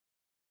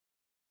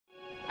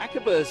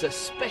Aqaba is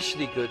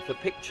especially good for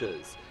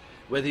pictures.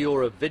 Whether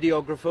you're a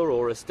videographer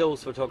or a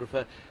stills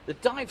photographer, the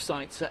dive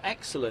sites are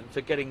excellent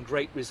for getting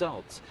great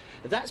results.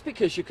 That's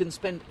because you can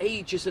spend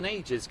ages and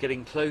ages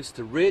getting close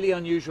to really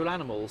unusual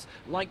animals,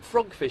 like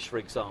frogfish, for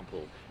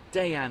example,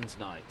 day and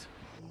night.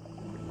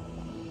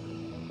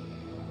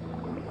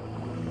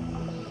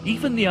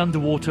 Even the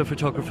underwater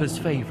photographer's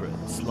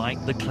favourites,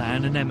 like the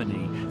clown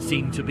anemone,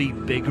 seem to be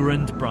bigger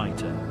and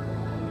brighter.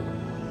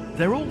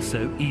 They're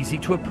also easy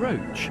to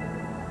approach.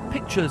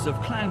 Pictures of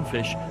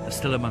clownfish are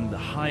still among the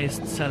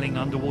highest selling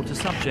underwater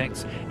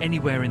subjects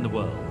anywhere in the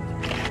world.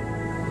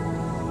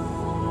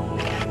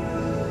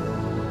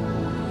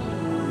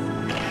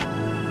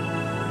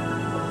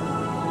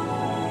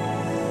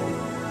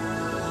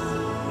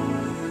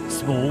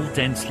 Small,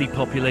 densely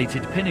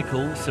populated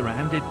pinnacles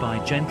surrounded by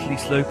gently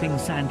sloping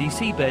sandy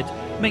seabed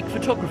make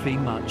photography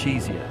much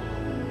easier.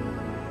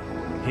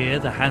 Here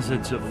the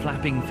hazards of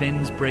flapping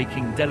fins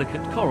breaking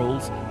delicate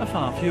corals are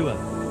far fewer.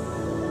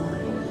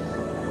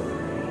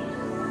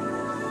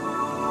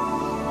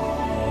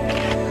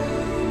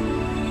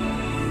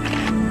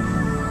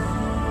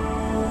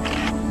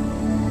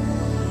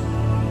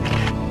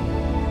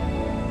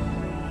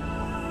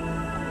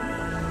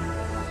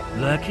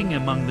 Lurking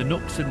among the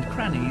nooks and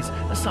crannies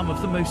are some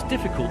of the most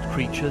difficult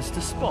creatures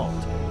to spot.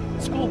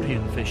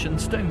 Scorpionfish and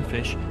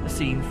stonefish are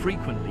seen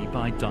frequently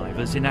by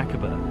divers in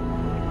Aqaba.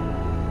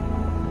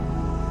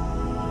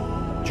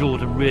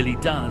 Jordan really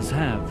does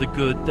have the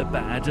good, the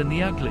bad and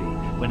the ugly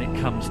when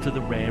it comes to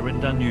the rare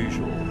and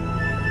unusual.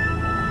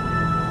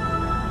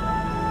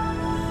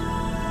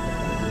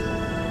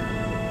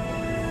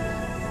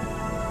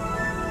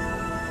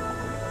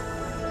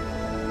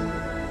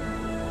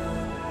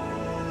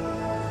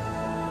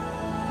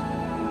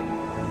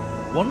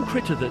 One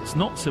critter that's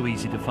not so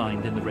easy to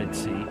find in the Red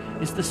Sea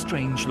is the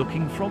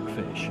strange-looking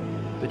frogfish.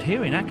 But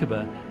here in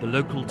Aqaba, the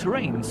local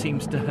terrain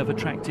seems to have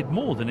attracted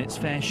more than its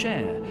fair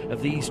share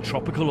of these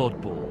tropical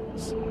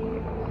oddballs.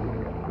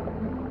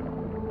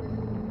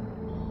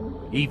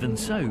 Even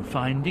so,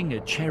 finding a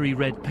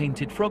cherry-red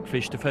painted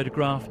frogfish to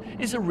photograph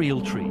is a real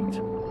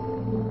treat.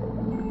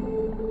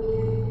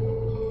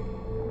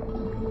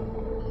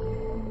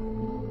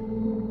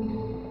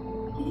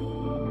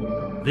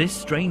 This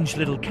strange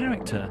little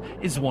character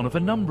is one of a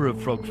number of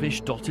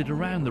frogfish dotted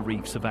around the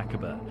reefs of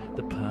Aqaba,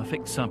 the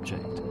perfect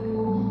subject.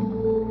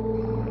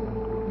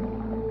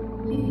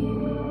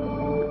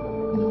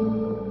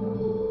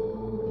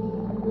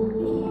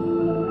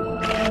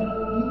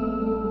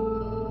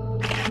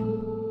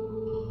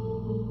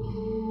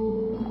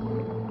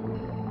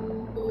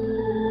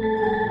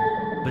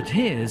 But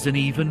here's an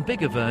even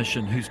bigger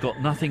version who's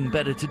got nothing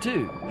better to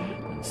do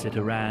than sit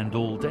around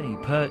all day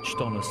perched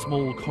on a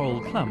small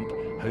coral clump,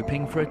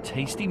 hoping for a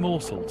tasty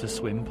morsel to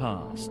swim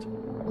past.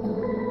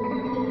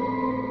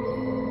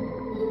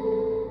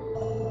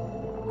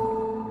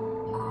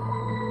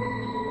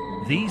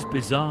 These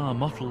bizarre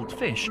mottled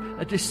fish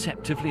are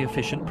deceptively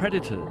efficient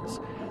predators.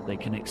 They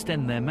can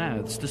extend their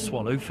mouths to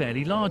swallow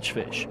fairly large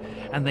fish,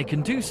 and they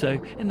can do so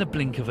in the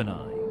blink of an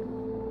eye.